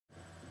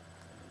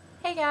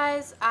Hey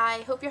guys,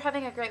 I hope you're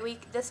having a great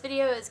week. This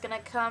video is going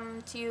to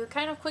come to you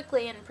kind of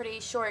quickly and pretty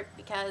short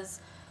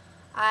because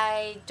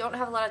I don't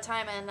have a lot of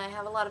time and I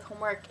have a lot of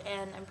homework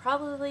and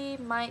I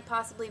might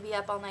possibly be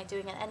up all night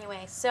doing it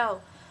anyway. So,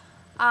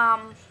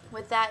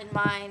 with that in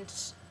mind,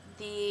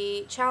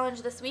 the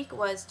challenge this week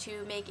was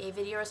to make a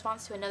video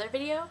response to another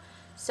video.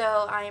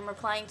 So I am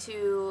replying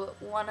to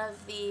one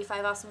of the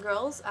 5 awesome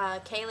girls,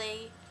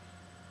 Kaylee,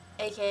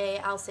 aka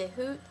I'll say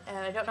Hoot, and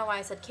I don't know why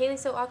I said Kaylee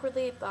so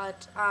awkwardly,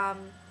 but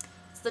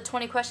it's the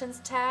 20 questions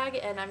tag,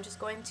 and I'm just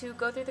going to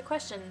go through the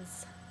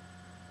questions.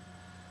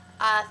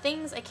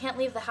 Things I can't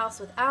leave the house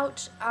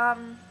without.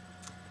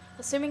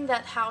 Assuming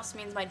that house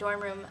means my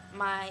dorm room,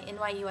 my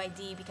NYU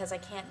ID because I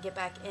can't get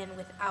back in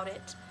without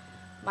it.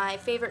 My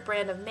favorite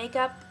brand of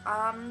makeup.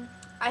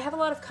 I have a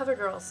lot of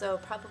CoverGirl, so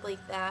probably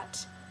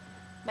that.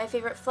 My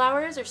favorite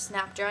flowers are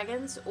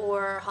snapdragons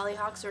or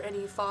hollyhocks or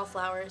any fall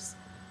flowers.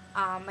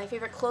 My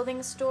favorite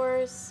clothing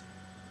stores.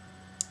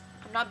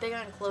 I'm not big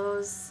on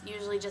clothes,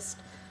 usually just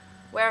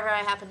wherever I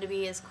happen to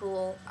be is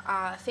cool.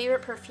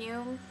 Favorite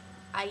perfume.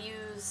 I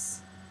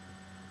use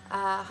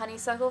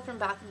Honeysuckle from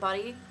Bath &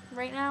 Body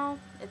right now.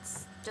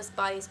 It's just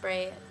body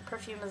spray.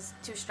 Perfume is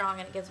too strong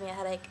and it gives me a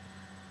headache.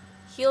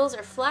 Heels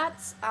or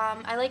flats.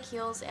 I like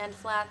heels and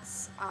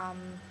flats.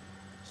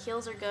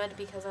 Heels are good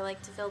because I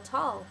like to feel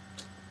tall.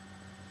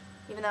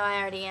 Even though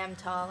I already am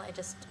tall, I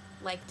just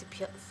like to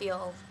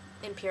feel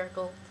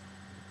empirical.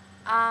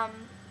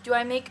 Do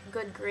I make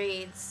good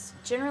grades?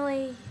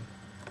 Generally,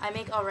 I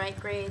make alright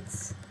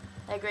grades.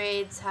 My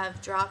grades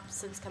have dropped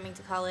since coming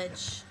to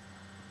college.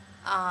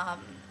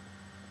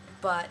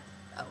 But,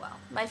 oh well.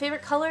 My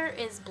favorite color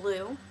is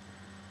blue.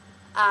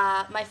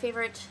 My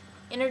favorite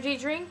energy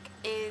drink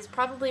is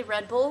probably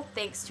Red Bull,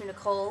 thanks to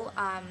Nicole.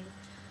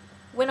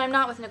 When I'm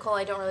not with Nicole,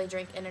 I don't really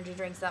drink energy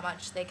drinks that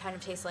much. They kind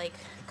of taste like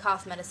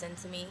cough medicine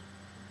to me.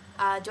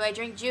 Do I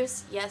drink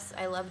juice? Yes,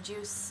 I love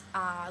juice.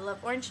 I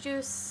love orange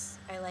juice.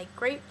 I like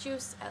grape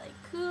juice. I like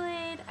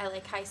Kool-Aid. I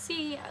like High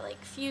C. I like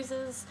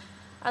Fuses.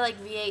 I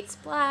like V8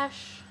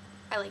 Splash.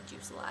 I like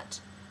juice a lot.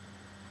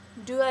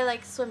 Do I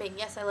like swimming?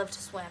 Yes, I love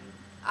to swim.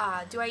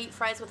 Do I eat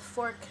fries with a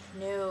fork?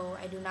 No,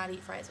 I do not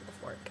eat fries with a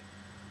fork.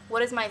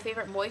 What is my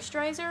favorite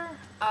moisturizer?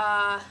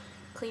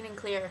 Clean and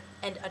Clear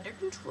and Under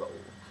Control.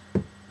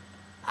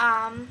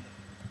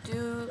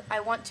 Do I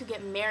want to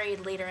get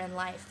married later in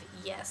life?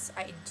 Yes,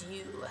 I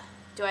do.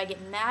 Do I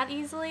get mad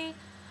easily?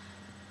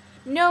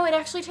 No, it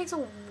actually takes a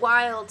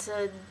while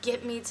to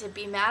get me to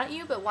be mad at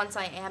you, but once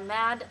I am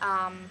mad,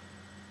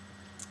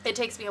 it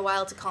takes me a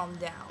while to calm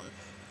down.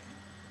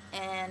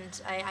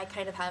 And I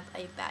kind of have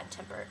a bad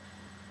temper.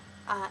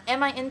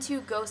 Am I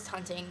into ghost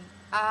hunting?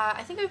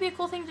 I think it would be a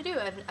cool thing to do.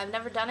 I've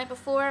never done it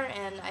before,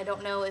 and I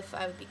don't know if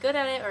I would be good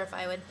at it, or if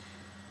I would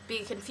be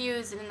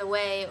confused and in the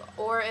way,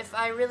 or if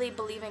I really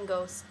believe in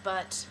ghosts,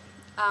 but,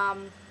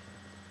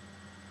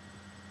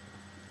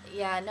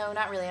 yeah, no,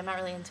 not really. I'm not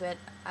really into it.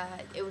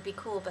 It would be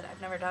cool, but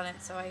I've never done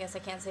it, so I guess I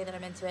can't say that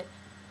I'm into it.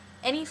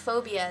 Any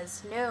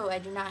phobias? No, I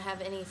do not have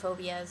any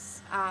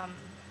phobias,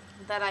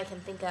 that I can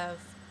think of.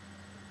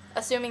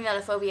 Assuming that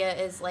a phobia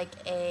is like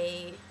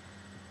a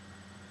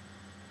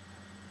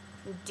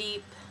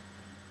deep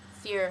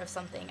fear of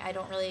something. I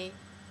don't really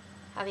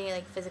have any,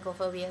 like, physical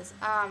phobias.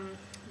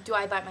 Do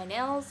I bite my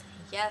nails?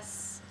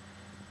 Yes.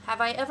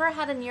 Have I ever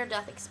had a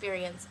near-death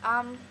experience?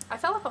 I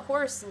fell off a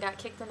horse and got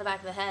kicked in the back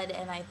of the head,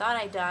 and I thought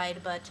I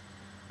died, but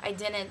I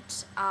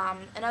didn't.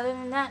 And other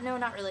than that, no,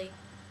 not really.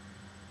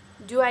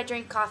 Do I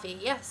drink coffee?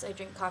 Yes, I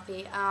drink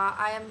coffee.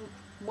 I am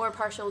more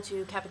partial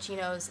to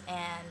cappuccinos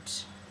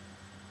and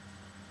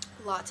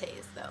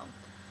lattes, though.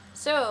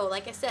 So,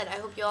 like I said, I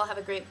hope you all have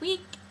a great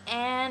week,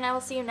 and I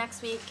will see you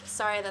next week.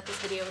 Sorry that this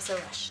video was so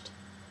rushed.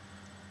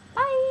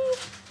 Bye!